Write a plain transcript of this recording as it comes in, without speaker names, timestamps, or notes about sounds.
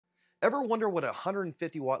Ever wonder what a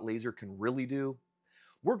 150 watt laser can really do?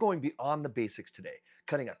 We're going beyond the basics today,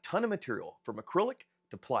 cutting a ton of material from acrylic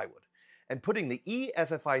to plywood, and putting the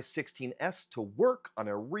EFFI16s to work on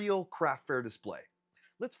a real craft fair display.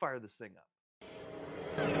 Let's fire this thing up.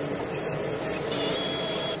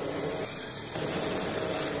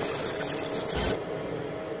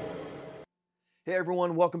 Hey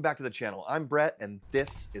everyone, welcome back to the channel. I'm Brett and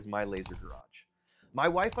this is my laser garage. My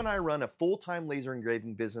wife and I run a full-time laser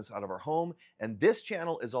engraving business out of our home, and this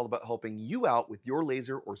channel is all about helping you out with your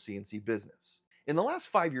laser or CNC business. In the last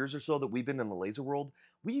 5 years or so that we've been in the laser world,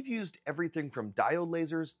 we've used everything from diode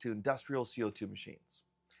lasers to industrial CO2 machines.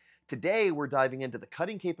 Today, we're diving into the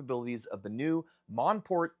cutting capabilities of the new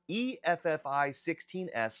Monport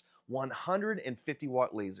EFFI16s 150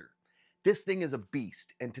 watt laser. This thing is a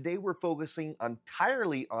beast, and today we're focusing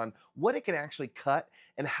entirely on what it can actually cut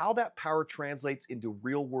and how that power translates into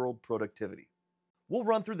real-world productivity. We'll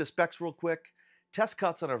run through the specs real quick, test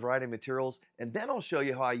cuts on a variety of materials, and then I'll show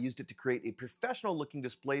you how I used it to create a professional-looking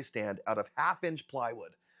display stand out of half-inch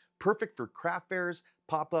plywood, perfect for craft fairs,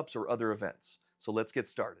 pop-ups, or other events. So let's get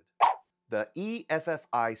started. The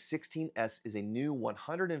EFFI16s is a new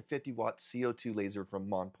 150 watt CO2 laser from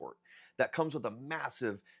Monport that comes with a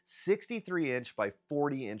massive 63-inch by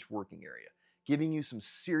 40-inch working area, giving you some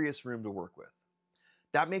serious room to work with.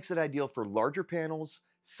 That makes it ideal for larger panels,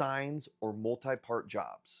 signs, or multi-part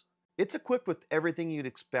jobs. It's equipped with everything you'd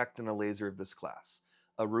expect in a laser of this class: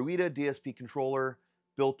 a Ruida DSP controller,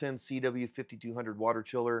 built-in CW5200 water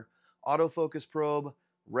chiller, autofocus probe,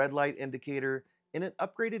 red light indicator, and an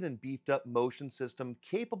upgraded and beefed up motion system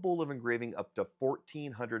capable of engraving up to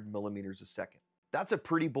 1400 millimeters a second. That's a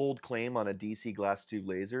pretty bold claim on a DC glass tube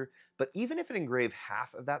laser, but even if it engraved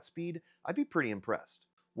half of that speed, I'd be pretty impressed.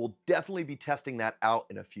 We'll definitely be testing that out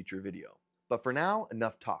in a future video. But for now,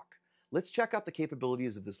 enough talk. Let's check out the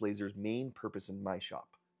capabilities of this laser's main purpose in my shop: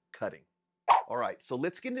 cutting. Alright, so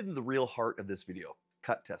let's get into the real heart of this video: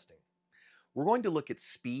 cut testing. We're going to look at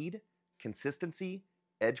speed, consistency,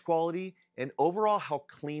 edge quality, and overall how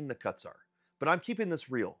clean the cuts are. But I'm keeping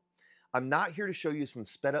this real. I'm not here to show you some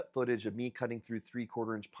sped up footage of me cutting through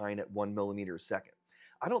 3/4 inch pine at 1 millimeter a second.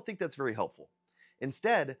 I don't think that's very helpful.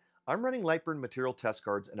 Instead, I'm running LightBurn material test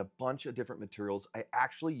cards and a bunch of different materials I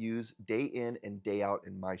actually use day in and day out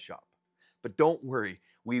in my shop. But don't worry,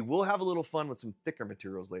 we will have a little fun with some thicker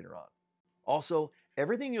materials later on. Also,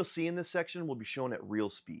 everything you'll see in this section will be shown at real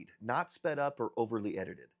speed, not sped up or overly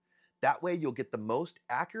edited. That way you'll get the most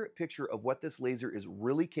accurate picture of what this laser is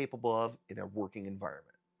really capable of in a working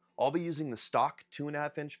environment. I'll be using the stock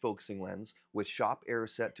 2.5 inch focusing lens with shop air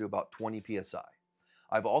set to about 20 psi.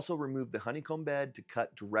 I've also removed the honeycomb bed to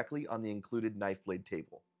cut directly on the included knife blade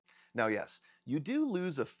table. Now yes, you do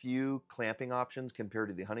lose a few clamping options compared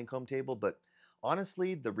to the honeycomb table, but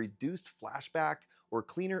honestly, the reduced flashback or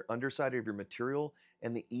cleaner underside of your material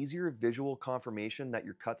and the easier visual confirmation that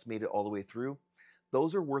your cuts made it all the way through,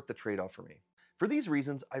 those are worth the trade-off for me. For these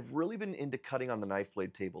reasons, I've really been into cutting on the knife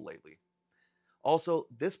blade table lately. Also,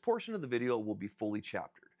 this portion of the video will be fully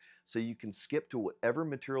chaptered, so you can skip to whatever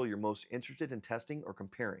material you're most interested in testing or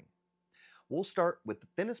comparing. We'll start with the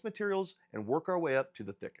thinnest materials and work our way up to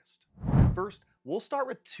the thickest. First, we'll start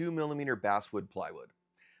with 2mm basswood plywood.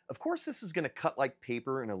 Of course, this is going to cut like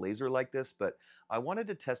paper in a laser like this, but I wanted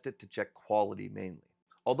to test it to check quality mainly.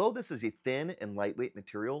 Although this is a thin and lightweight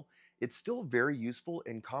material, it's still very useful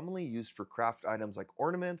and commonly used for craft items like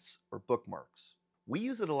ornaments or bookmarks. We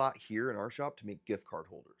use it a lot here in our shop to make gift card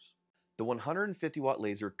holders. The 150 watt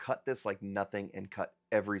laser cut this like nothing and cut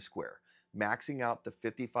every square, maxing out the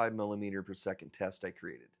 55 millimeter per second test I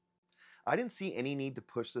created. I didn't see any need to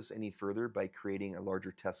push this any further by creating a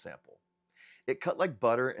larger test sample. It cut like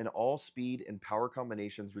butter, and all speed and power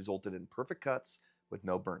combinations resulted in perfect cuts with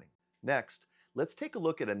no burning. Next, let's take a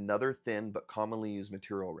look at another thin but commonly used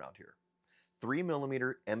material around here: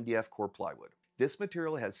 3mm MDF core plywood. This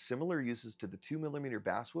material has similar uses to the 2mm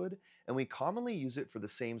basswood, and we commonly use it for the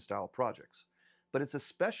same style projects. But it's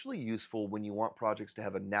especially useful when you want projects to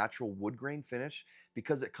have a natural wood grain finish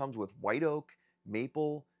because it comes with white oak,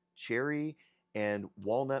 maple, cherry, and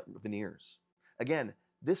walnut veneers. Again,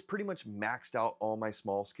 this pretty much maxed out all my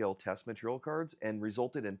small scale test material cards and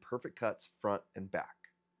resulted in perfect cuts front and back.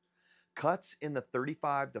 Cuts in the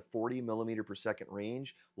 35 to 40 millimeter per second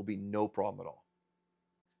range will be no problem at all.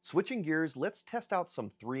 Switching gears, let's test out some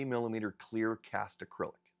 3mm clear cast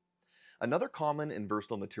acrylic. Another common and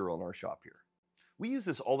versatile material in our shop here. We use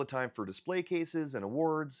this all the time for display cases and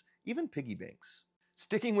awards, even piggy banks.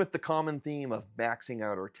 Sticking with the common theme of maxing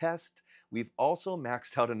out our test, we've also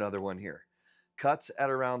maxed out another one here. Cuts at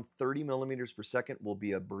around 30 millimeters per second will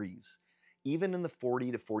be a breeze. even in the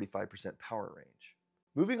 40 to 45% power range.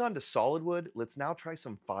 Moving on to solid wood, let's now try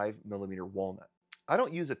some 5mm walnut. I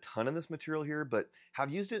don't use a ton of this material here, but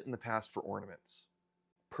have used it in the past for ornaments.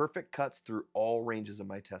 Perfect cuts through all ranges of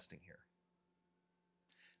my testing here.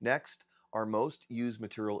 Next, our most used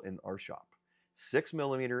material in our shop,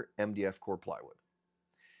 6mm MDF core plywood.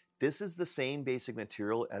 This is the same basic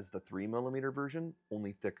material as the 3mm version,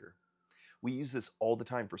 only thicker. We use this all the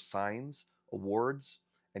time for signs, awards,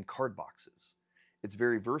 and card boxes. It's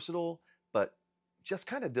very versatile, but just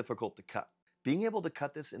kind of difficult to cut. Being able to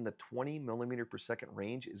cut this in the 20mm per second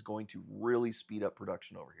range is going to really speed up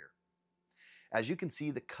production over here. As you can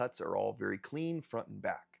see, the cuts are all very clean front and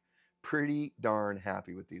back. Pretty darn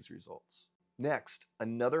happy with these results. Next,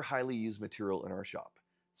 another highly used material in our shop,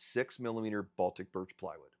 6mm Baltic birch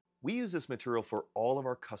plywood. We use this material for all of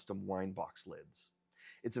our custom wine box lids.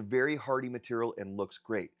 It's a very hardy material and looks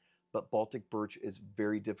great, but Baltic birch is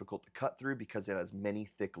very difficult to cut through because it has many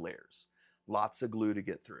thick layers. Lots of glue to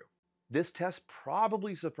get through. This test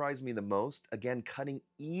probably surprised me the most, again cutting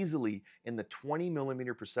easily in the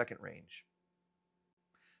 20mm per second range.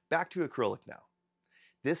 Back to acrylic now,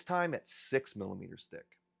 this time at 6mm thick.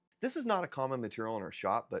 This is not a common material in our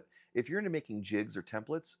shop, but if you're into making jigs or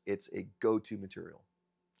templates, it's a go-to material.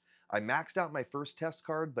 I maxed out my first test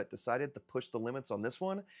card, but decided to push the limits on this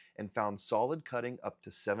one and found solid cutting up to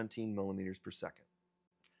 17mm per second.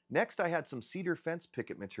 Next, I had some cedar fence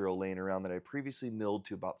picket material laying around that I previously milled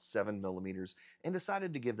to about 7mm and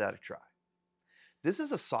decided to give that a try. This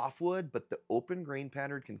is a softwood, but the open grain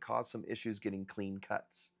pattern can cause some issues getting clean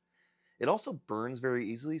cuts. It also burns very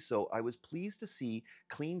easily, so I was pleased to see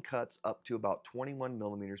clean cuts up to about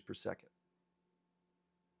 21mm per second.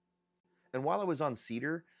 And while I was on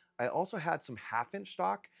cedar, I also had some 1/2"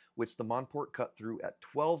 stock, which the Monport cut through at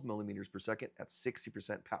 12mm per second at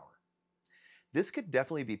 60% power. This could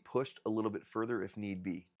definitely be pushed a little bit further if need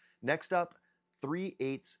be. Next up,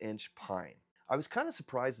 3/8" pine. I was kind of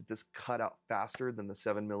surprised that this cut out faster than the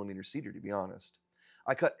 7mm cedar, to be honest.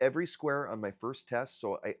 I cut every square on my first test,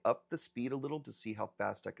 so I upped the speed a little to see how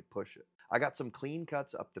fast I could push it. I got some clean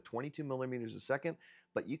cuts up to 22mm a second,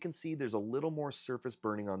 but you can see there's a little more surface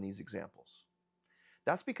burning on these examples.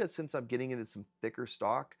 That's because since I'm getting into some thicker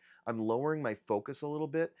stock, I'm lowering my focus a little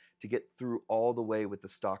bit to get through all the way with the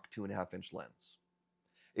stock 2.5" lens.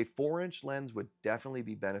 A 4" lens would definitely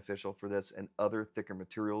be beneficial for this and other thicker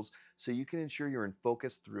materials, so you can ensure you're in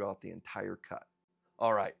focus throughout the entire cut.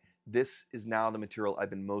 All right, this is now the material I've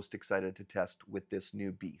been most excited to test with this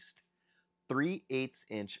new beast.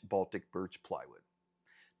 3/8" Baltic birch plywood.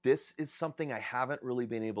 This is something I haven't really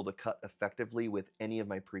been able to cut effectively with any of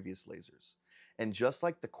my previous lasers. And just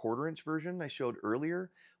like the 1/4" version I showed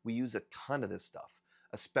earlier, we use a ton of this stuff,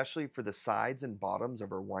 especially for the sides and bottoms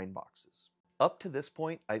of our wine boxes. Up to this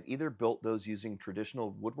point, I've either built those using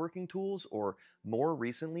traditional woodworking tools or more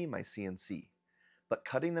recently my CNC. But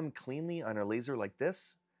cutting them cleanly on a laser like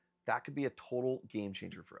this, that could be a total game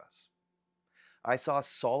changer for us. I saw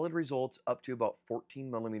solid results up to about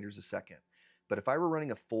 14mm a second, but if I were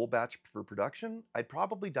running a full batch for production, I'd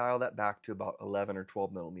probably dial that back to about 11 or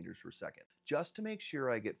 12mm per second, just to make sure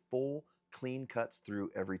I get full, clean cuts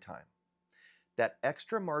through every time. That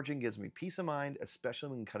extra margin gives me peace of mind,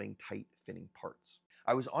 especially when cutting tight fitting parts.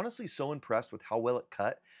 I was honestly so impressed with how well it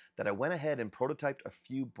cut that I went ahead and prototyped a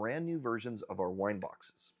few brand new versions of our wine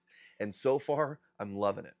boxes. And so far, I'm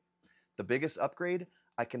loving it. The biggest upgrade,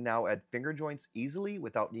 I can now add finger joints easily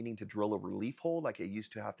without needing to drill a relief hole like I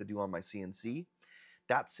used to have to do on my CNC.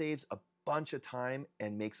 That saves a bunch of time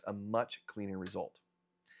and makes a much cleaner result.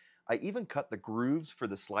 I even cut the grooves for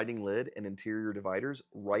the sliding lid and interior dividers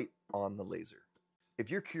right on the laser. If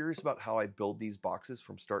you're curious about how I build these boxes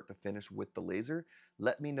from start to finish with the laser,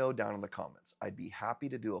 let me know down in the comments. I'd be happy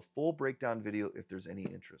to do a full breakdown video if there's any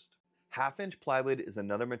interest. 1/2" plywood is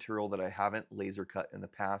another material that I haven't laser cut in the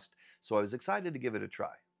past, so I was excited to give it a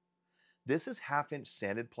try. This is 1/2"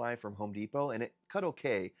 sanded ply from Home Depot, and it cut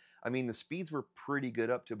okay. I mean, the speeds were pretty good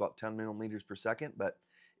up to about 10mm per second, but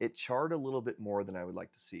it charred a little bit more than I would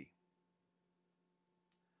like to see.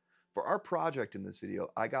 For our project in this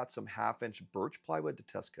video, I got some 1/2" birch plywood to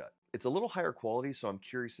test cut. It's a little higher quality, so I'm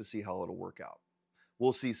curious to see how it'll work out.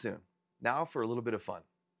 We'll see soon. Now for a little bit of fun.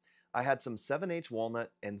 I had some 7/8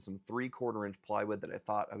 walnut and some 3/4" plywood that I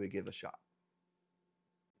thought I would give a shot.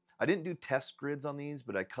 I didn't do test grids on these,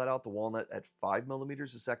 but I cut out the walnut at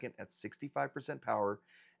 5mm a second at 65% power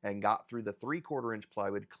and got through the 3/4"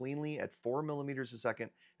 plywood cleanly at 4mm a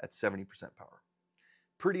second at 70% power.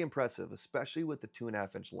 Pretty impressive, especially with the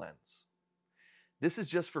 2.5" lens. This is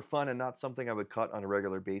just for fun and not something I would cut on a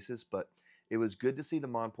regular basis, but it was good to see the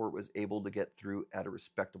Monport was able to get through at a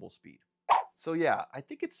respectable speed. So yeah, I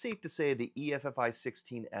think it's safe to say the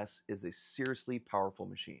EFFI16s is a seriously powerful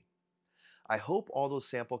machine. I hope all those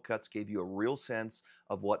sample cuts gave you a real sense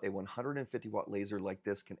of what a 150 watt laser like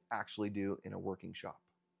this can actually do in a working shop.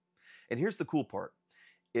 And here's the cool part.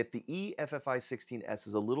 If the EFFI16s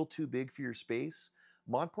is a little too big for your space,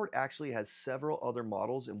 Monport actually has several other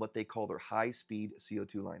models in what they call their high-speed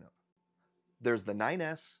CO2 lineup. There's the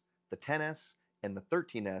 9S, the 10S, and the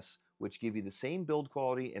 13S, which give you the same build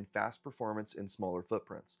quality and fast performance in smaller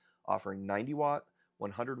footprints, offering 90 watt,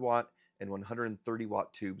 100 watt, and 130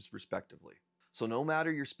 watt tubes respectively. So no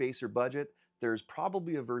matter your space or budget, there's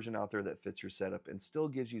probably a version out there that fits your setup and still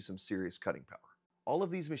gives you some serious cutting power. All of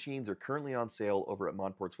these machines are currently on sale over at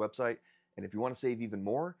Monport's website, and if you want to save even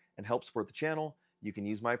more and help support the channel, you can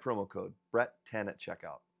use my promo code BRETT10 at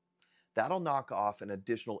checkout. That'll knock off an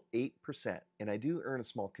additional 8%, and I do earn a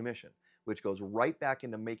small commission, which goes right back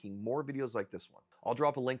into making more videos like this one. I'll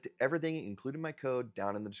drop a link to everything, including my code,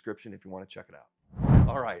 down in the description if you want to check it out.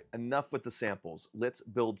 All right, enough with the samples. Let's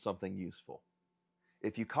build something useful.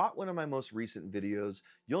 If you caught one of my most recent videos,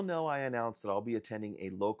 you'll know I announced that I'll be attending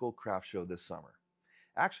a local craft show this summer.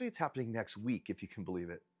 Actually, it's happening next week, if you can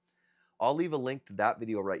believe it. I'll leave a link to that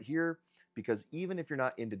video right here, because even if you're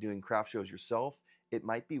not into doing craft shows yourself, it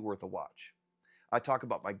might be worth a watch. I talk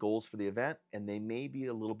about my goals for the event, and they may be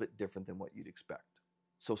a little bit different than what you'd expect.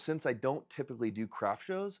 So since I don't typically do craft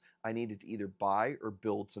shows, I needed to either buy or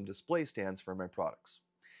build some display stands for my products.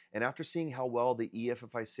 And after seeing how well the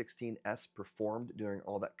EFFI16s performed during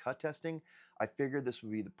all that cut testing, I figured this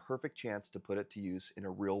would be the perfect chance to put it to use in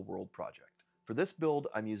a real-world project. For this build,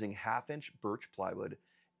 I'm using 1/2-inch birch plywood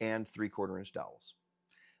and 3/4-inch dowels.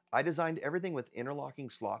 I designed everything with interlocking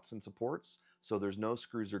slots and supports, so there's no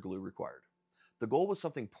screws or glue required. The goal was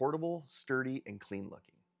something portable, sturdy, and clean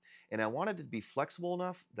looking. And I wanted it to be flexible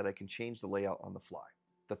enough that I can change the layout on the fly.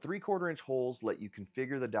 The 3/4-inch holes let you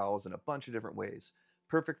configure the dowels in a bunch of different ways,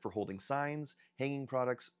 perfect for holding signs, hanging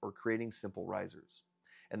products, or creating simple risers.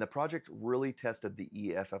 And the project really tested the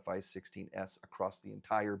EFFI16s across the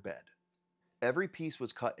entire bed. Every piece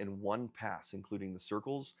was cut in one pass, including the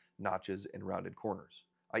circles, notches, and rounded corners.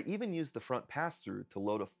 I even used the front pass-through to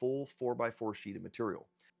load a full 4x4 sheet of material,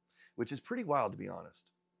 which is pretty wild to be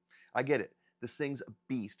honest. I get it, this thing's a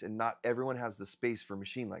beast and not everyone has the space for a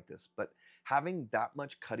machine like this, but having that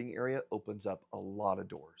much cutting area opens up a lot of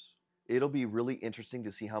doors. It'll be really interesting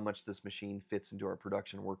to see how much this machine fits into our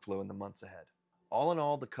production workflow in the months ahead. All in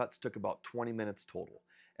all, the cuts took about 20 minutes total,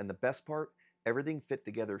 and the best part, everything fit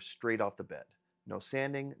together straight off the bed. No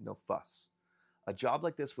sanding, no fuss. A job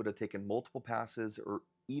like this would have taken multiple passes or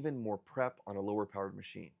even more prep on a lower powered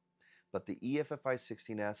machine. But the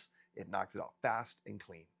EFFI16s, it knocked it out fast and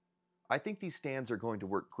clean. I think these stands are going to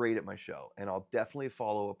work great at my show, and I'll definitely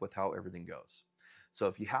follow up with how everything goes. So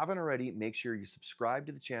if you haven't already, make sure you subscribe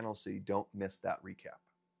to the channel so you don't miss that recap.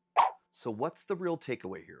 So what's the real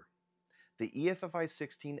takeaway here? The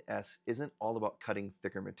EFFI16s isn't all about cutting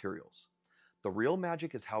thicker materials. The real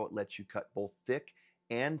magic is how it lets you cut both thick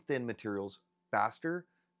and thin materials faster,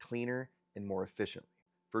 cleaner, and more efficiently.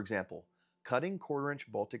 For example, cutting 1/4-inch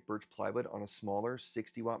Baltic birch plywood on a smaller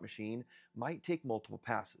 60-watt machine might take multiple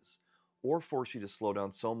passes, or force you to slow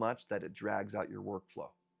down so much that it drags out your workflow.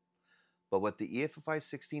 But with the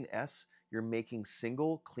EFFI16s, you're making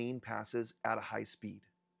single, clean passes at a high speed.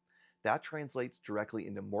 That translates directly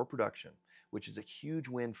into more production, which is a huge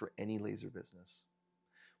win for any laser business.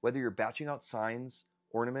 Whether you're batching out signs,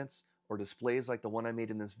 ornaments, or displays like the one I made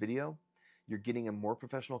in this video, you're getting a more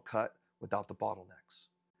professional cut without the bottlenecks.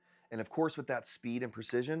 And of course, with that speed and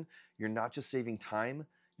precision, you're not just saving time,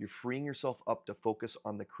 you're freeing yourself up to focus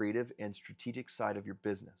on the creative and strategic side of your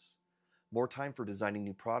business. More time for designing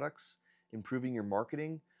new products, improving your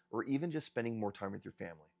marketing, or even just spending more time with your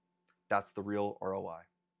family. That's the real ROI.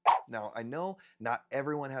 Now, I know not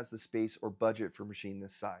everyone has the space or budget for a machine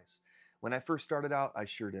this size. When I first started out, I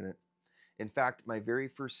sure didn't. In fact, my very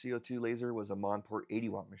first CO2 laser was a Monport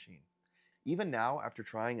 80-watt machine. Even now, after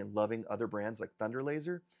trying and loving other brands like Thunder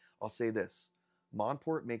Laser, I'll say this: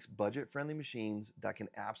 Monport makes budget-friendly machines that can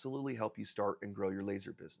absolutely help you start and grow your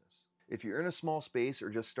laser business. If you're in a small space or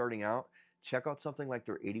just starting out, check out something like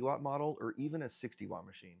their 80-watt model or even a 60-watt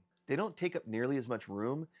machine. They don't take up nearly as much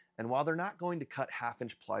room, and while they're not going to cut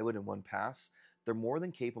 1/2-inch plywood in one pass, they're more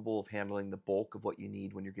than capable of handling the bulk of what you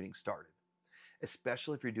need when you're getting started,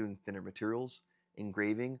 especially if you're doing thinner materials,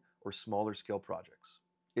 engraving, or smaller scale projects.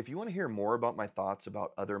 If you want to hear more about my thoughts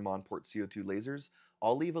about other Monport CO2 lasers,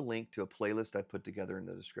 I'll leave a link to a playlist I put together in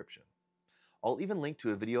the description. I'll even link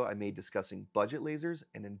to a video I made discussing budget lasers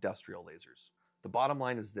and industrial lasers. The bottom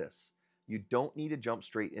line is this: You don't need to jump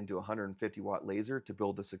straight into a 150 watt laser to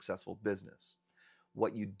build a successful business.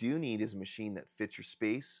 What you do need is a machine that fits your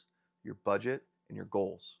space, your budget, and your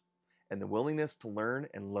goals, and the willingness to learn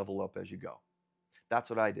and level up as you go. That's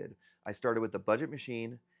what I did. I started with a budget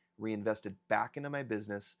machine, reinvested back into my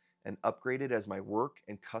business, and upgraded as my work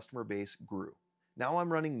and customer base grew. Now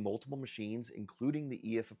I'm running multiple machines, including the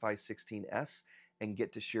EFFI16s, and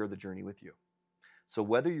get to share the journey with you. So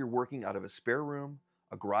whether you're working out of a spare room,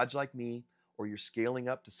 a garage like me, or you're scaling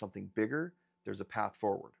up to something bigger, there's a path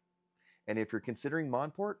forward. And if you're considering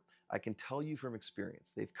Monport, I can tell you from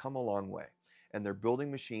experience, they've come a long way, and they're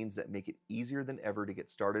building machines that make it easier than ever to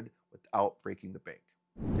get started without breaking the bank.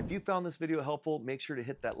 If you found this video helpful, make sure to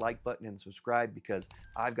hit that like button and subscribe, because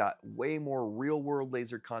I've got way more real-world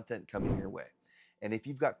laser content coming your way. And if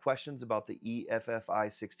you've got questions about the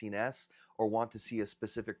EFFI16s or want to see a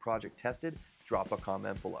specific project tested, drop a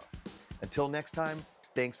comment below. Until next time,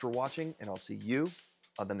 thanks for watching, and I'll see you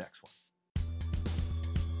on the next one.